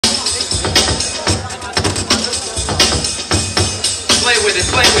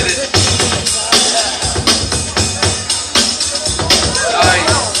play with it. Nice.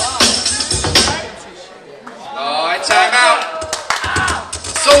 Alright, time out.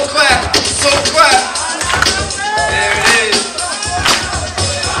 Soul clap, soul clap. There it is.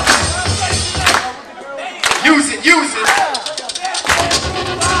 Use it, use it.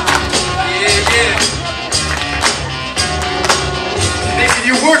 Yeah, yeah. Making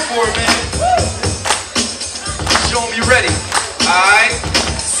you work for it, man. Show them you ready. Alright.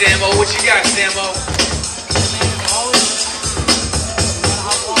 Samo, what you got, Samo?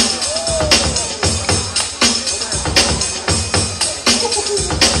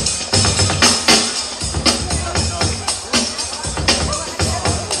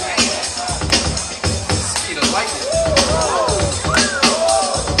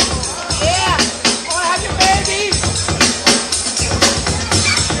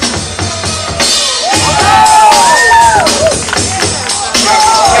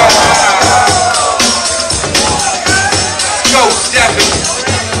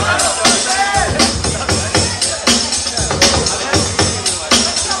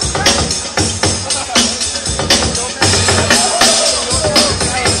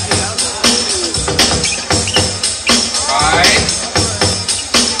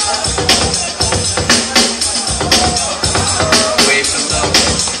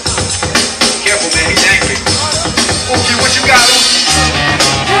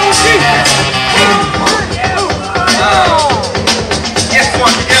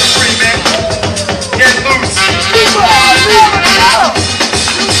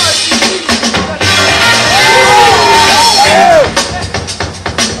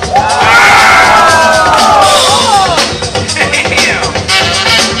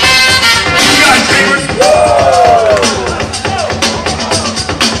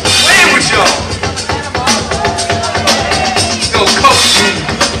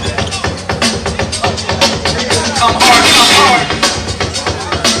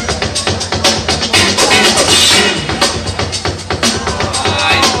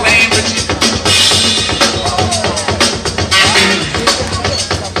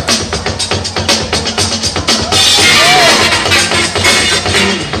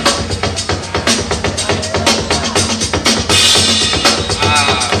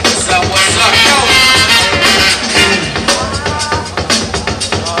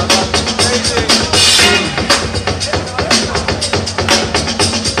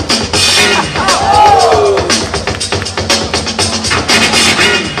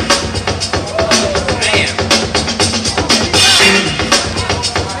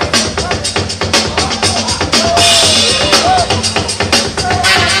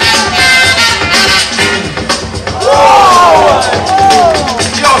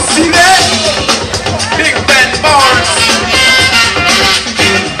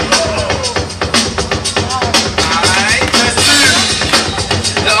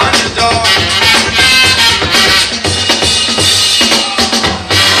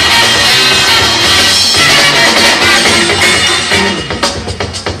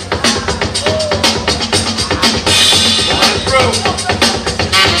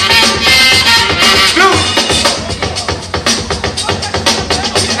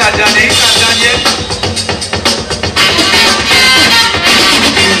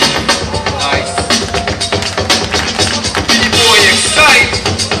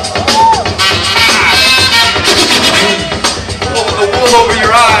 Over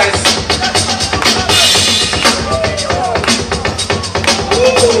your eyes.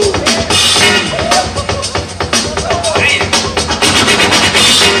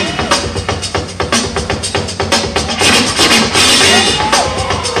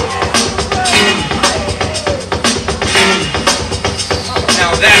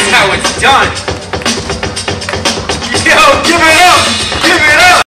 Now that's how it's done. Yo, give it up.